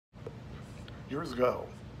Years ago,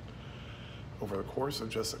 over the course of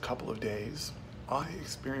just a couple of days, I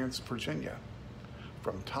experienced Virginia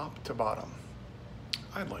from top to bottom.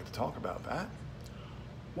 I'd like to talk about that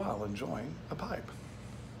while enjoying a pipe.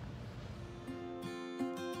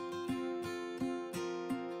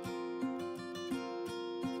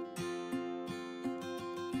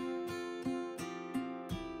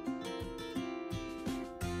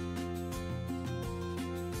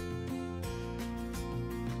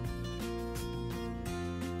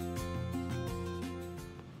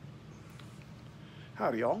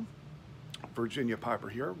 Howdy y'all, Virginia Piper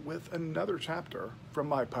here with another chapter from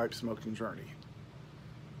my pipe smoking journey.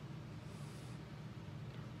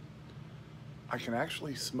 I can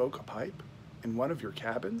actually smoke a pipe in one of your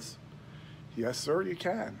cabins? Yes sir, you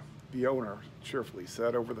can, the owner cheerfully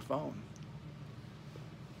said over the phone.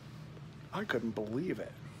 I couldn't believe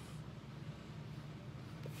it.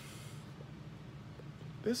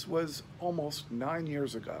 This was almost 9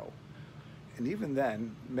 years ago. And even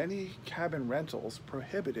then, many cabin rentals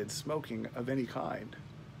prohibited smoking of any kind.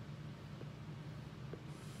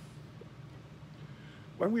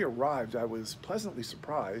 When we arrived, I was pleasantly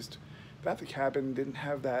surprised that the cabin didn't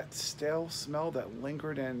have that stale smell that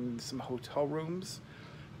lingered in some hotel rooms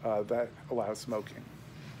that allowed smoking.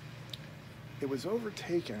 It was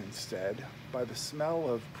overtaken instead by the smell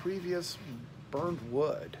of previous burned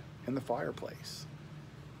wood in the fireplace.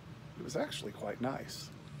 It was actually quite nice.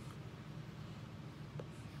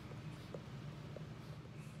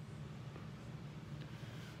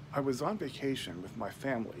 I was on vacation with my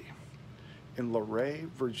family in Luray,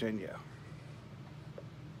 Virginia.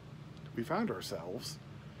 We found ourselves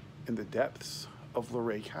in the depths of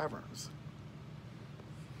Luray Caverns.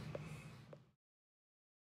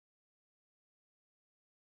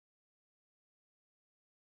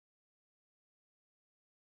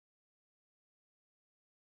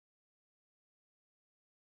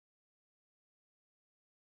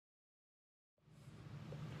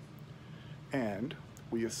 And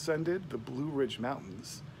we ascended the Blue Ridge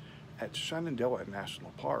Mountains at Shenandoah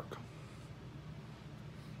National Park.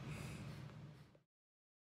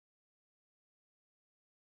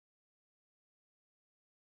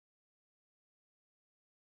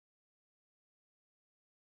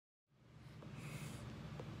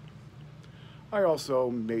 I also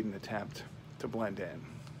made an attempt to blend in.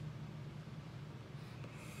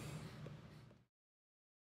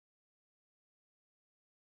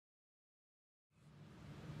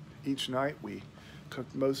 Each night we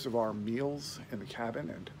cooked most of our meals in the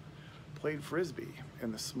cabin and played frisbee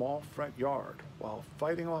in the small front yard while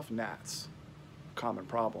fighting off gnats, a common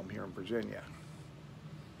problem here in Virginia.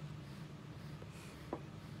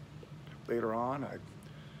 Later on, I'd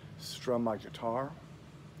strum my guitar,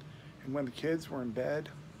 and when the kids were in bed,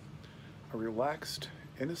 I relaxed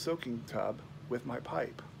in a soaking tub with my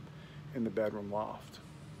pipe in the bedroom loft.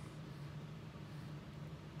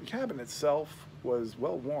 The cabin itself was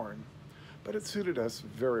well worn, but it suited us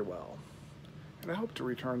very well, and I hope to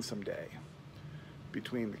return someday.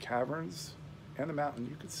 Between the caverns and the mountain,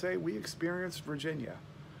 you could say we experienced Virginia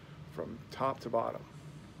from top to bottom.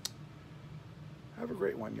 Have a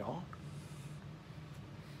great one, y'all.